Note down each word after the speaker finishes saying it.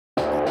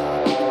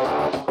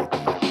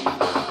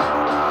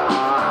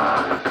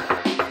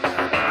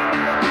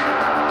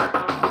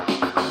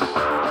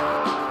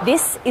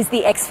This is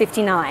the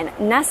X-59,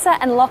 NASA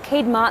and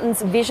Lockheed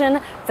Martin's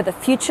vision for the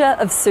future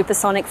of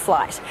supersonic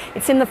flight.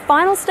 It's in the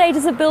final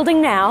stages of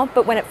building now,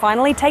 but when it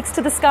finally takes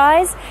to the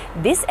skies,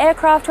 this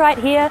aircraft right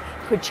here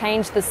could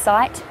change the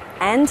sight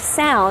and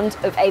sound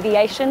of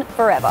aviation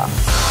forever.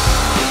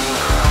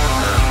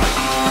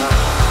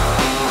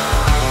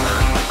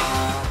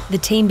 The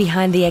team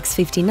behind the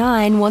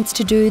X-59 wants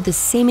to do the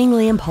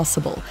seemingly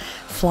impossible: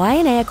 fly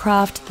an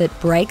aircraft that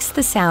breaks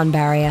the sound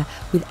barrier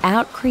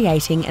without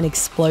creating an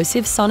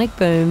explosive sonic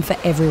boom for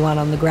everyone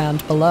on the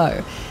ground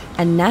below.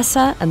 And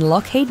NASA and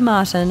Lockheed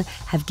Martin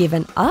have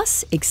given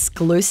us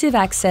exclusive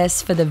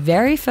access for the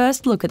very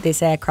first look at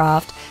this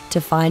aircraft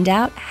to find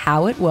out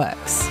how it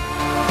works.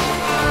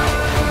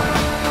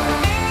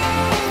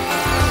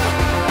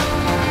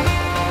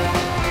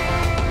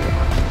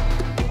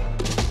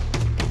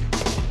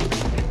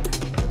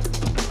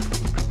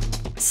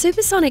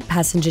 Supersonic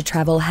passenger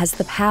travel has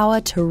the power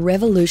to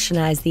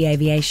revolutionise the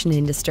aviation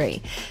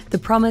industry. The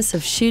promise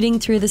of shooting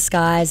through the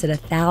skies at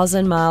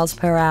 1,000 miles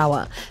per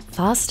hour,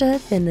 faster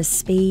than the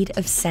speed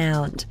of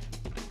sound.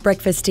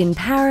 Breakfast in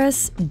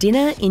Paris,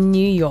 dinner in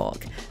New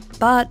York.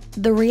 But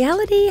the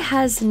reality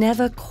has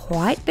never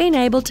quite been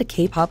able to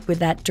keep up with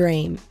that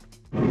dream.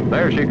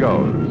 There she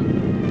goes.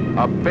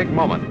 A big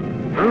moment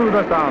through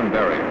the sound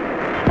barrier.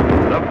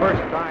 The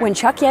first time. When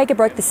Chuck Yeager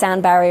broke the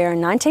sound barrier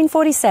in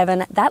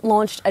 1947, that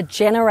launched a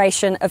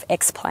generation of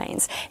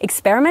X-planes,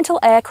 experimental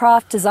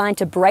aircraft designed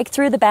to break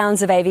through the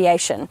bounds of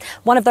aviation.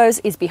 One of those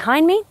is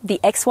behind me, the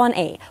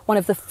X-1E, one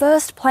of the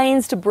first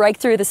planes to break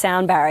through the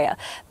sound barrier.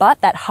 But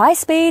that high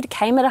speed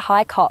came at a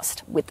high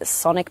cost with the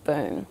sonic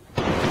boom.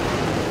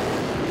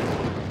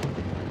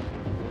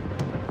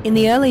 In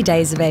the early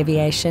days of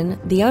aviation,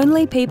 the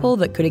only people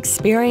that could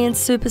experience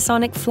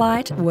supersonic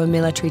flight were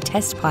military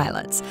test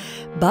pilots.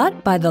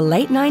 But by the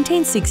late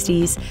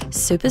 1960s,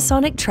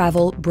 supersonic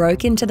travel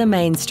broke into the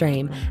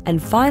mainstream and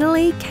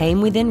finally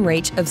came within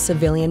reach of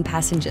civilian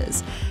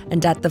passengers.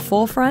 And at the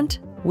forefront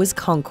was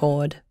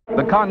Concorde.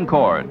 The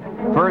Concorde,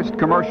 first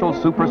commercial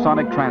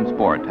supersonic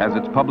transport, has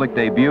its public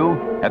debut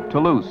at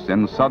Toulouse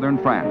in southern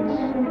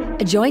France.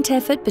 A joint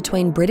effort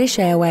between British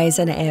Airways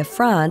and Air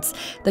France,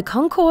 the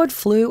Concorde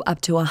flew up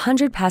to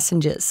 100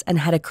 passengers and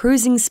had a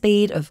cruising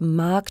speed of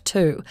Mach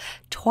 2,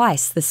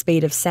 twice the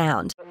speed of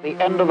sound.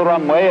 The end of the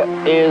runway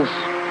is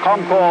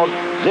Concorde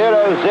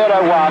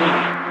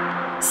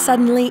 001.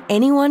 Suddenly,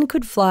 anyone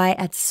could fly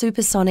at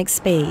supersonic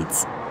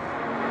speeds.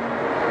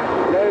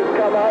 Nose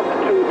come up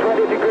to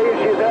 20 degrees,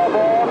 she's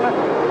airborne.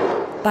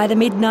 By the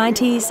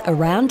mid-90s, a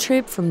round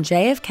trip from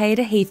JFK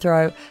to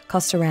Heathrow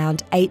cost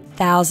around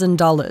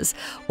 $8,000,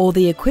 or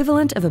the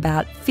equivalent of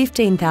about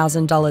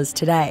 $15,000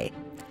 today.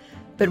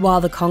 But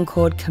while the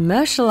Concorde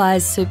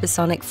commercialised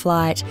supersonic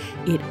flight,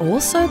 it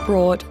also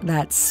brought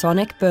that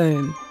sonic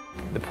boom.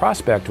 The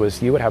prospect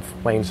was you would have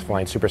planes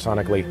flying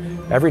supersonically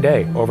every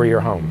day over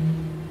your home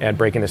and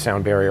breaking the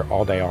sound barrier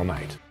all day, all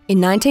night. In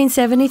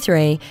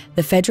 1973,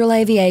 the Federal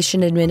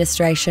Aviation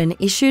Administration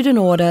issued an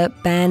order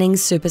banning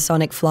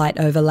supersonic flight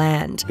over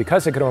land.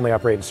 Because it could only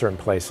operate in certain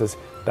places,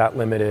 that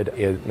limited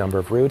a number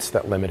of routes,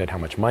 that limited how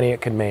much money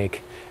it could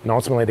make, and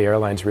ultimately the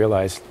airlines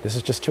realized this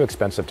is just too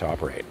expensive to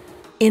operate.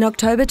 In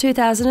October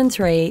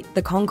 2003,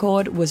 the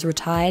Concorde was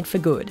retired for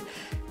good.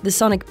 The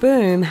sonic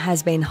boom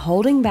has been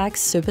holding back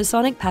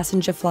supersonic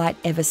passenger flight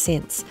ever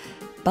since.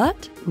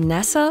 But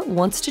NASA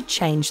wants to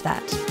change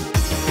that.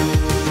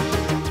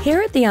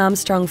 Here at the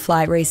Armstrong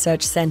Flight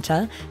Research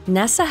Centre,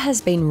 NASA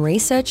has been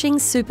researching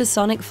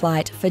supersonic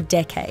flight for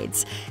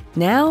decades.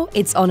 Now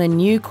it's on a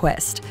new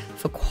quest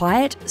for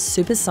quiet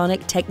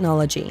supersonic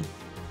technology.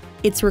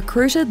 It's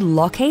recruited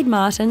Lockheed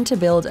Martin to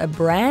build a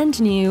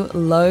brand new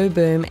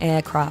low-boom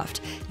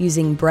aircraft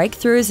using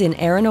breakthroughs in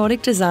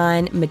aeronautic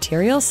design,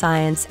 material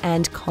science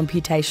and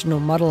computational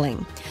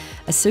modelling.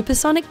 A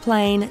supersonic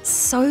plane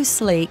so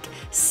sleek,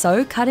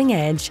 so cutting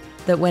edge,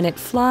 that when it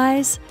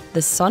flies,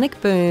 the sonic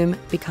boom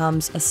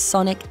becomes a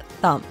sonic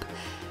thump.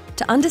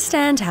 To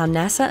understand how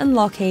NASA and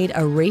Lockheed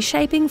are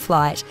reshaping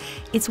flight,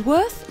 it's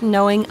worth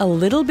knowing a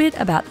little bit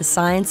about the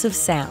science of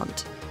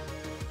sound.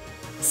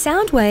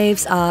 Sound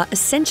waves are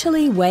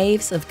essentially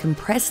waves of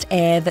compressed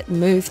air that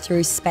move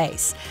through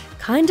space,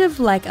 kind of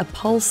like a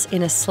pulse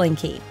in a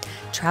slinky,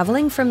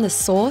 travelling from the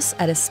source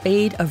at a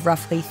speed of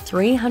roughly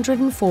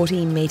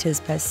 340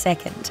 metres per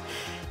second.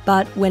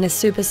 But when a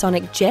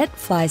supersonic jet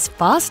flies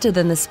faster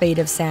than the speed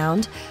of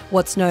sound,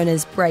 what's known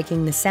as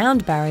breaking the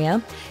sound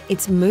barrier,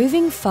 it's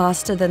moving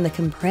faster than the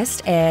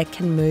compressed air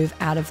can move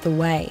out of the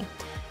way.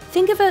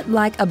 Think of it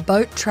like a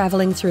boat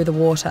travelling through the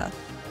water.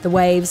 The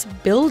waves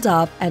build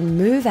up and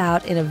move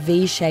out in a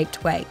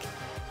V-shaped wake.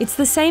 It's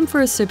the same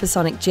for a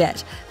supersonic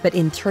jet, but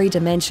in 3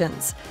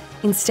 dimensions.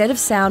 Instead of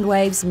sound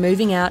waves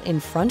moving out in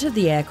front of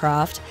the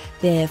aircraft,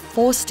 they're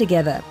forced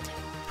together,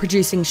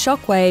 producing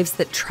shock waves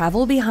that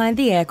travel behind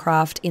the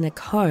aircraft in a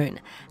cone,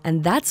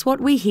 and that's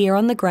what we hear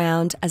on the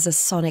ground as a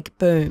sonic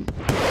boom.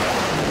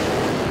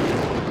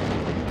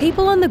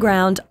 People on the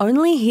ground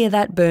only hear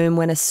that boom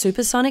when a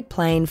supersonic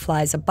plane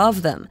flies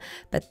above them,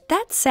 but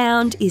that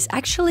sound is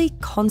actually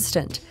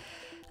constant.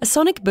 A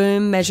sonic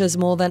boom measures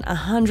more than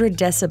 100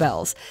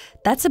 decibels.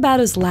 That's about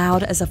as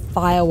loud as a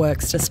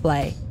fireworks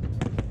display.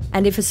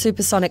 And if a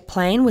supersonic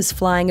plane was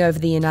flying over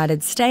the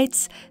United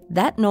States,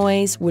 that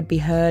noise would be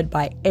heard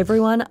by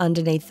everyone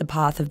underneath the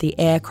path of the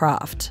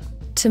aircraft.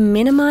 To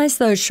minimise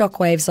those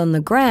shockwaves on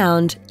the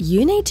ground,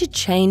 you need to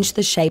change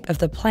the shape of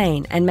the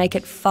plane and make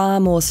it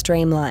far more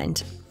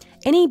streamlined.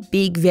 Any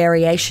big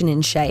variation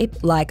in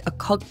shape, like a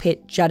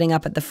cockpit jutting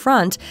up at the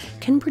front,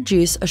 can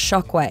produce a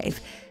shockwave.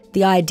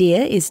 The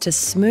idea is to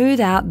smooth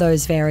out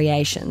those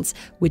variations,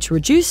 which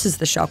reduces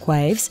the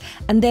shockwaves,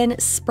 and then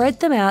spread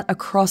them out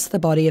across the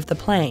body of the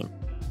plane.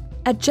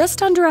 At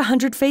just under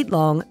 100 feet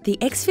long, the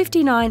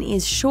X-59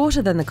 is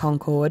shorter than the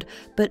Concorde,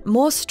 but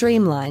more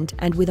streamlined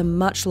and with a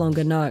much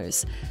longer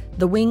nose.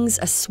 The wings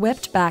are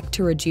swept back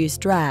to reduce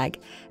drag,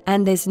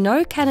 and there's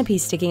no canopy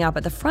sticking up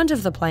at the front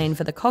of the plane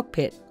for the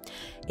cockpit.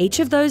 Each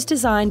of those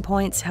design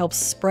points helps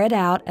spread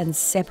out and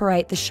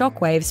separate the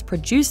shockwaves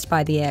produced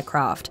by the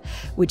aircraft,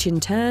 which in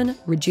turn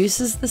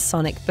reduces the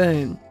sonic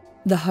boom.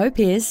 The hope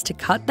is to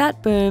cut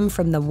that boom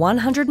from the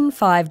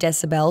 105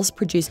 decibels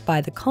produced by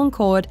the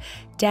Concorde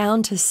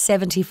down to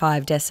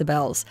 75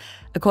 decibels.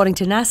 According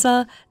to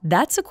NASA,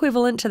 that's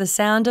equivalent to the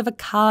sound of a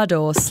car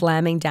door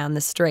slamming down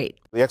the street.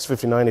 The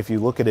X-59, if you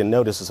look at it and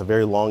notice, it's a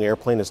very long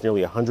airplane. It's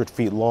nearly 100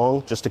 feet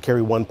long just to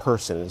carry one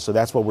person. And so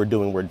that's what we're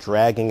doing. We're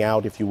dragging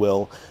out, if you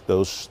will,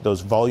 those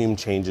volume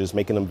changes,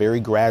 making them very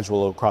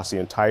gradual across the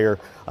entire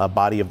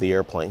body of the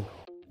airplane.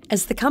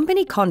 As the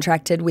company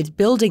contracted with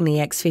building the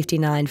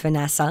X-59 for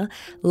NASA,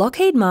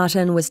 Lockheed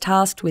Martin was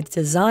tasked with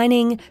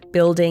designing,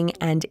 building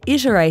and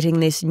iterating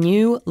this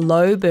new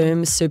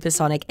low-boom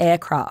supersonic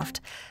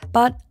aircraft.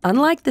 But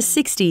unlike the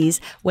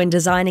 60s, when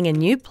designing a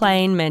new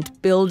plane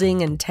meant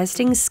building and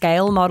testing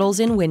scale models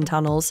in wind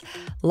tunnels,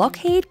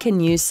 Lockheed can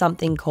use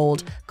something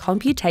called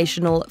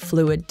computational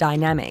fluid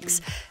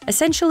dynamics,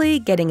 essentially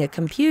getting a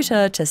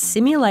computer to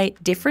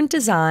simulate different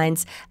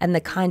designs and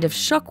the kind of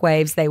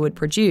shockwaves they would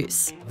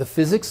produce. The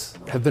physics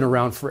have been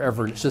around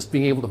forever, and it's just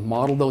being able to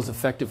model those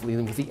effectively.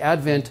 And with the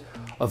advent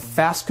of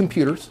fast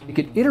computers, you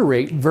could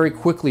iterate very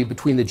quickly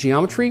between the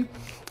geometry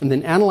and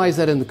then analyze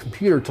that in the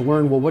computer to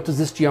learn, well, what does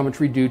this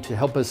geometry do to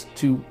help us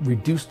to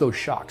reduce those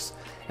shocks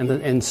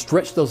and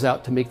stretch those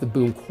out to make the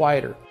boom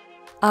quieter.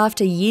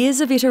 After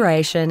years of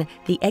iteration,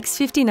 the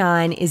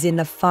X-59 is in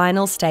the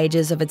final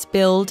stages of its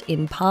build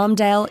in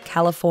Palmdale,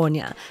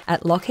 California,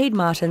 at Lockheed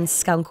Martin's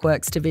Skunk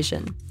Works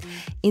division.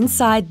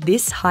 Inside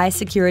this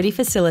high-security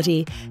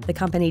facility, the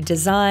company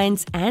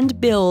designs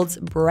and builds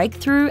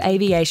breakthrough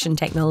aviation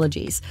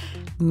technologies,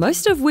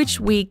 most of which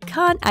we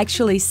can't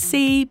actually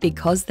see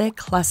because they're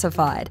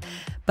classified.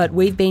 But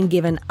we've been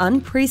given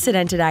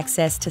unprecedented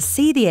access to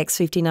see the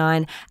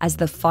X-59 as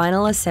the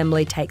final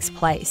assembly takes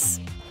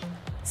place.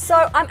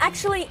 So I'm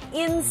actually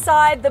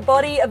inside the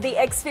body of the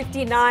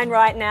X-59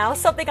 right now,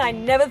 something I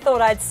never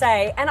thought I'd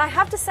say. And I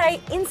have to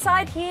say,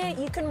 inside here,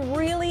 you can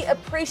really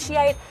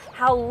appreciate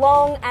how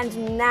long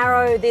and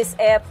narrow this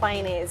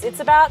airplane is. It's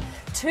about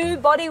 2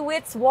 body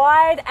widths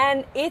wide,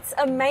 and it's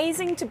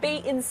amazing to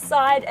be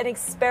inside an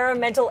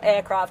experimental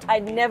aircraft. I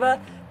never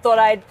thought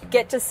I'd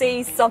get to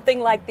see something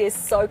like this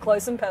so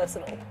close and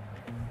personal.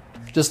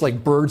 Just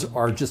like birds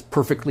are just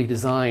perfectly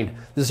designed,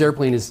 this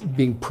airplane is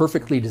being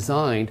perfectly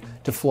designed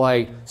to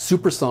fly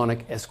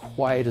supersonic as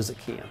quiet as it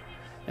can.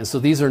 And so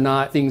these are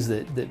not things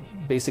that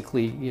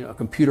basically, a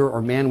computer or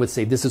man would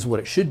say, this is what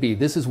it should be.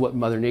 This is what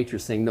Mother Nature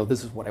is saying, no,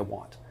 this is what I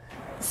want.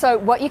 So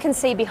what you can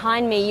see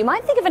behind me, you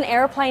might think of an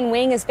airplane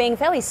wing as being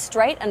fairly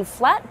straight and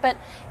flat, but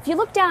if you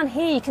look down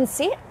here, you can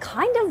see it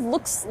kind of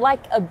looks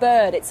like a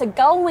bird. It's a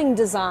gull wing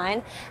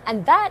design,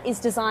 and that is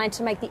designed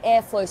to make the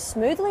air flow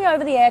smoothly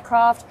over the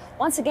aircraft,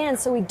 once again,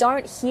 so we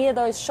don't hear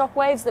those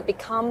shockwaves that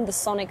become the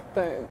sonic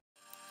boom.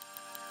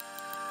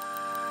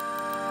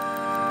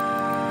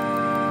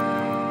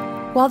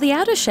 While the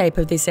outer shape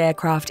of this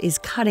aircraft is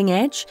cutting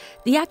edge,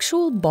 the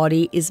actual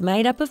body is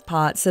made up of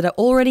parts that are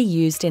already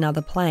used in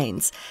other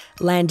planes.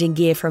 Landing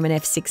gear from an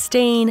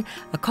F-16,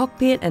 a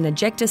cockpit and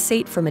ejector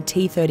seat from a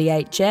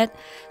T-38 jet.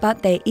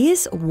 But there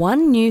is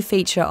one new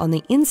feature on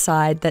the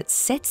inside that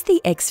sets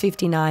the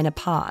X-59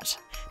 apart.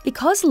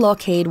 Because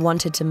Lockheed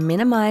wanted to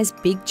minimise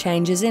big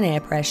changes in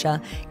air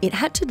pressure, it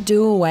had to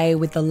do away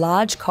with the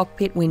large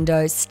cockpit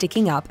windows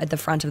sticking up at the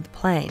front of the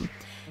plane.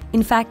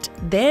 In fact,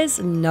 there's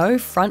no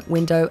front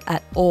window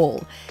at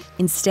all.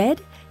 Instead,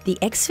 the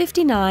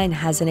X-59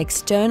 has an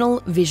external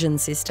vision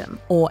system,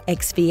 or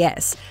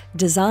XVS,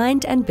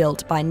 designed and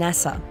built by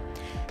NASA.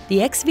 The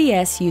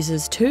XVS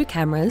uses 2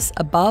 cameras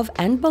above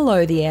and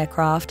below the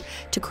aircraft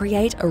to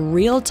create a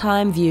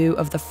real-time view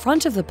of the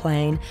front of the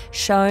plane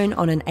shown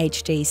on an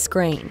HD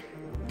screen.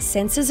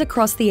 Sensors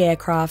across the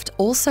aircraft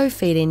also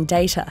feed in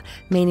data,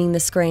 meaning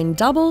the screen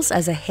doubles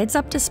as a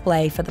heads-up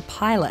display for the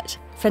pilot.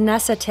 For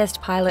NASA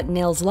test pilot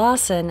Nils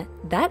Larsen,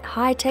 that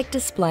high-tech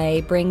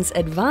display brings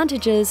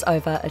advantages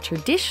over a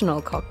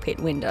traditional cockpit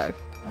window.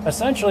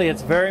 Essentially,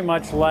 it's very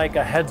much like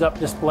a heads-up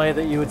display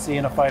that you would see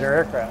in a fighter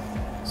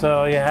aircraft.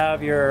 So you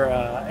have your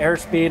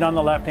airspeed on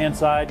the left-hand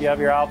side, you have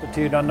your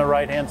altitude on the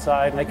right-hand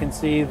side. I can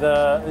see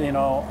the,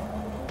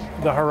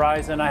 the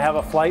horizon. I have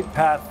a flight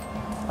path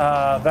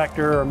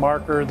vector or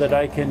marker that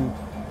I can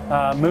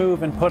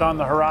move and put on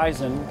the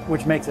horizon,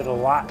 which makes it a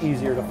lot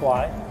easier to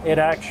fly. It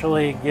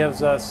actually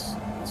gives us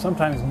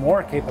sometimes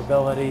more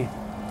capability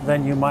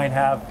than you might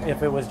have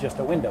if it was just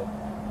a window.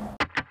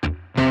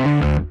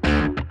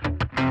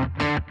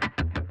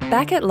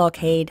 Back at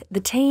Lockheed,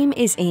 the team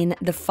is in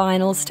the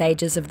final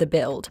stages of the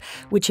build,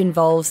 which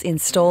involves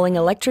installing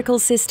electrical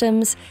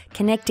systems,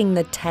 connecting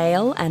the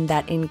tail and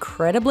that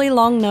incredibly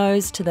long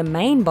nose to the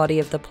main body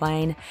of the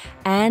plane,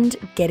 and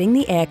getting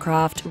the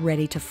aircraft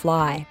ready to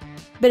fly.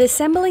 But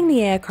assembling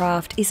the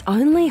aircraft is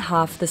only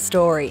half the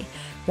story.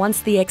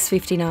 Once the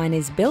X-59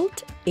 is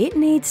built, it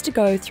needs to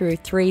go through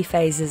 3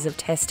 phases of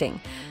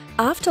testing.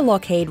 After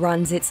Lockheed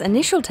runs its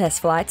initial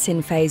test flights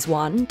in Phase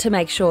 1 to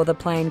make sure the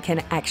plane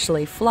can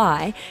actually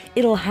fly,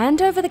 it'll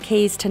hand over the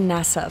keys to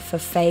NASA for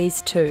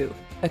Phase 2,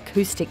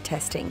 acoustic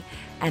testing,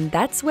 and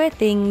that's where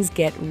things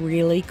get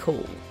really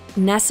cool.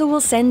 NASA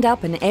will send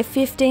up an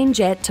F-15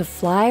 jet to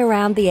fly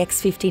around the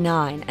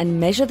X-59 and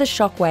measure the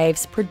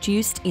shockwaves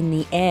produced in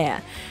the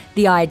air.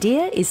 The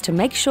idea is to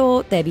make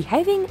sure they're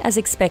behaving as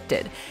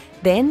expected.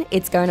 Then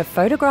it's going to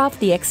photograph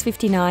the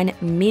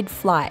X-59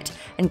 mid-flight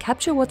and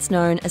capture what's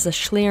known as a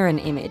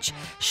Schlieren image,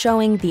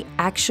 showing the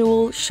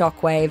actual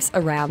shockwaves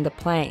around the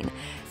plane.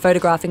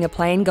 Photographing a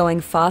plane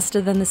going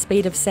faster than the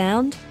speed of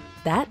sound?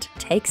 That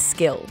takes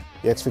skill.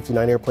 The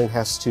X-59 airplane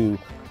has to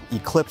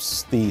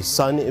eclipse the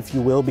sun, if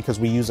you will, because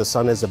we use the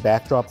sun as a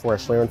backdrop for our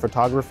Schlieren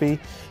photography,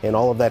 and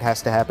all of that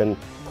has to happen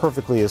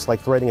perfectly. It's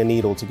like threading a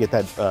needle to get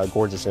that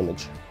gorgeous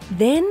image.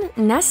 Then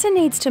NASA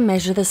needs to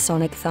measure the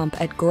sonic thump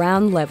at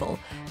ground level,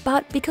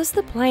 but because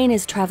the plane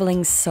is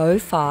travelling so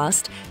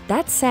fast,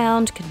 that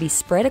sound could be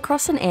spread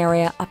across an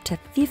area up to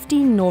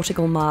 50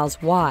 nautical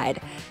miles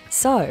wide.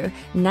 So,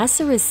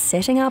 NASA is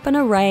setting up an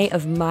array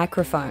of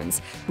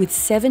microphones with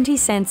 70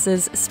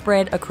 sensors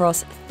spread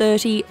across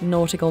 30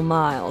 nautical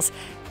miles.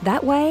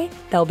 That way,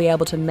 they'll be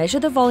able to measure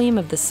the volume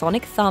of the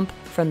sonic thump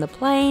from the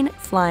plane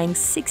flying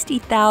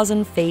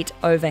 60,000 feet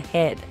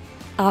overhead.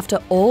 After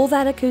all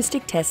that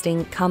acoustic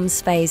testing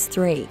comes Phase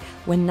 3,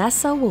 when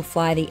NASA will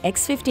fly the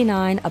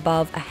X-59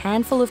 above a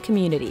handful of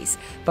communities,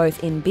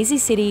 both in busy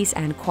cities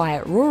and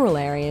quiet rural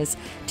areas,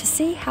 to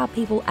see how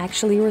people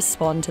actually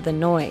respond to the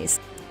noise.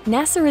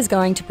 NASA is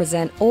going to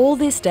present all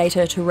this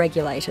data to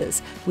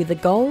regulators with the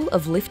goal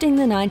of lifting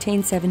the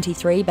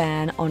 1973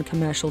 ban on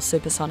commercial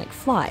supersonic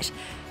flight.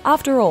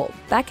 After all,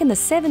 back in the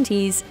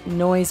 70s,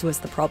 noise was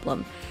the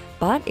problem.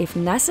 But if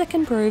NASA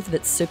can prove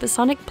that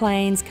supersonic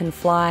planes can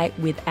fly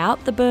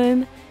without the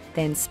boom,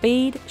 then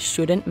speed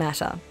shouldn't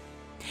matter.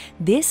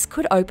 This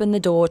could open the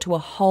door to a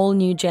whole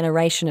new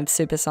generation of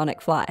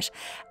supersonic flight,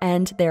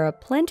 and there are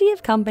plenty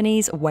of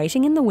companies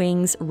waiting in the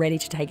wings ready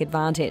to take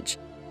advantage.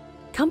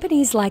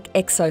 Companies like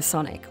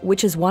Exosonic,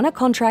 which has won a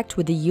contract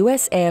with the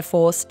US Air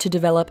Force to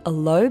develop a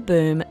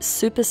low-boom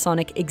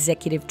supersonic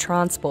executive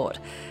transport.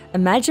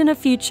 Imagine a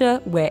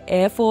future where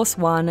Air Force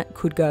One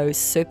could go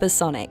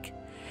supersonic.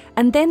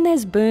 And then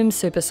there's Boom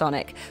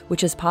Supersonic, which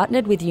has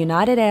partnered with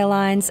United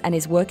Airlines and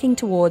is working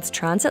towards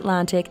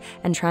transatlantic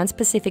and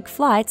trans-Pacific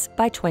flights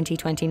by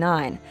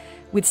 2029.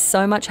 With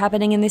so much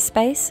happening in this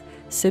space,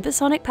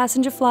 supersonic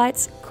passenger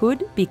flights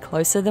could be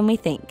closer than we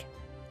think.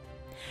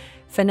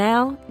 For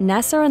now,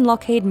 NASA and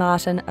Lockheed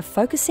Martin are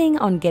focusing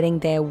on getting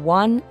their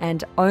one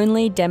and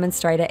only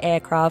demonstrator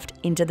aircraft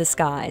into the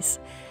skies.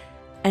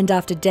 And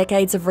after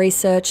decades of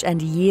research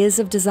and years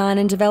of design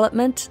and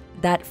development,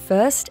 that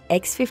first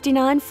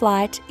X-59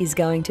 flight is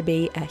going to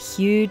be a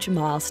huge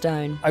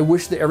milestone. I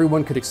wish that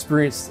everyone could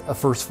experience a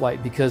first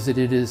flight because it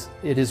is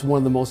one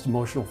of the most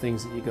emotional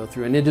things that you go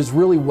through. And it is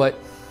really what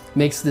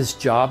makes this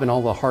job and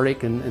all the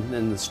heartache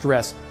and the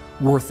stress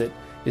worth it,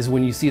 is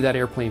when you see that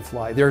airplane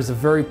fly. There's a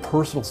very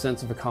personal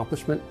sense of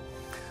accomplishment,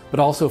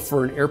 but also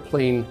for an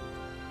airplane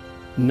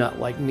nut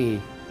like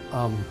me,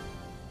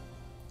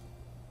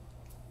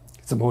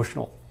 it's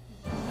emotional.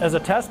 As a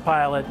test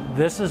pilot,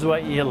 this is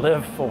what you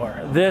live for.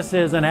 This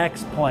is an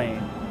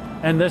X-plane,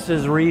 and this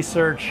is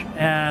research,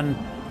 and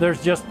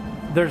there's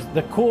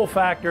the cool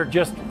factor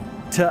just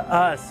to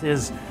us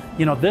is,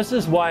 this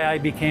is why I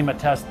became a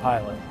test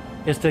pilot,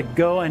 is to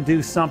go and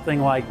do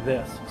something like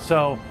this.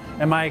 So,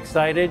 am I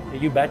excited?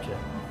 You betcha.